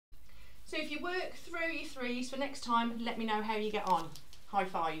So if you work through your threes for next time, let me know how you get on. High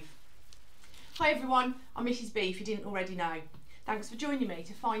five. Hi everyone, I'm Mrs B if you didn't already know. Thanks for joining me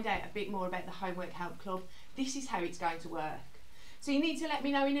to find out a bit more about the Homework Help Club. This is how it's going to work. So you need to let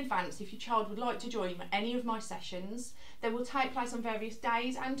me know in advance if your child would like to join any of my sessions. They will take place on various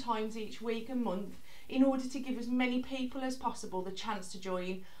days and times each week and month in order to give as many people as possible the chance to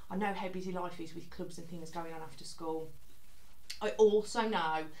join. I know how busy life is with clubs and things going on after school. I also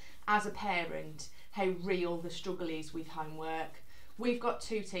know, as a parent, how real the struggle is with homework. We've got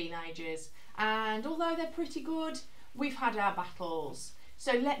 2 teenagers, and although they're pretty good, we've had our battles.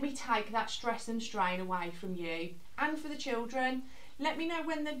 So let me take that stress and strain away from you and for the children. Let me know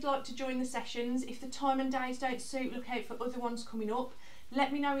when they'd like to join the sessions. If the time and days don't suit, look out for other ones coming up.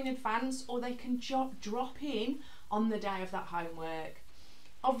 Let me know in advance, or they can drop in on the day of that homework.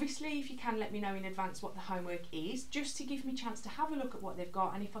 Obviously, if you can, let me know in advance what the homework is, just to give me a chance to have a look at what they've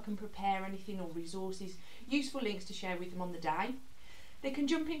got and if I can prepare anything or resources, useful links to share with them on the day. They can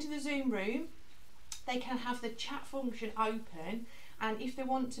jump into the Zoom room. They can have the chat function open, and if they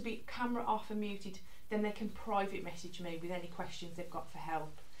want to be camera off and muted, then they can private message me with any questions they've got for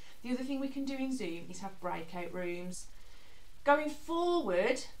help. The other thing we can do in Zoom is have breakout rooms. Going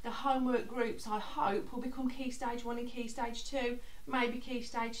forward, the homework groups, I hope, will become Key Stage 1 and Key Stage 2, maybe Key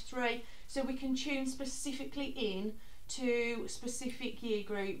Stage 3, so we can tune specifically in to specific year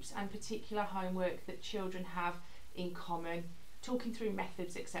groups and particular homework that children have in common, talking through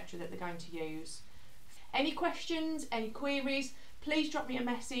methods, etc. that they're going to use. Any questions, any queries, please drop me a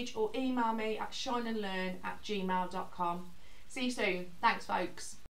message or email me at shineandlearn@gmail.com. See you soon. Thanks, folks.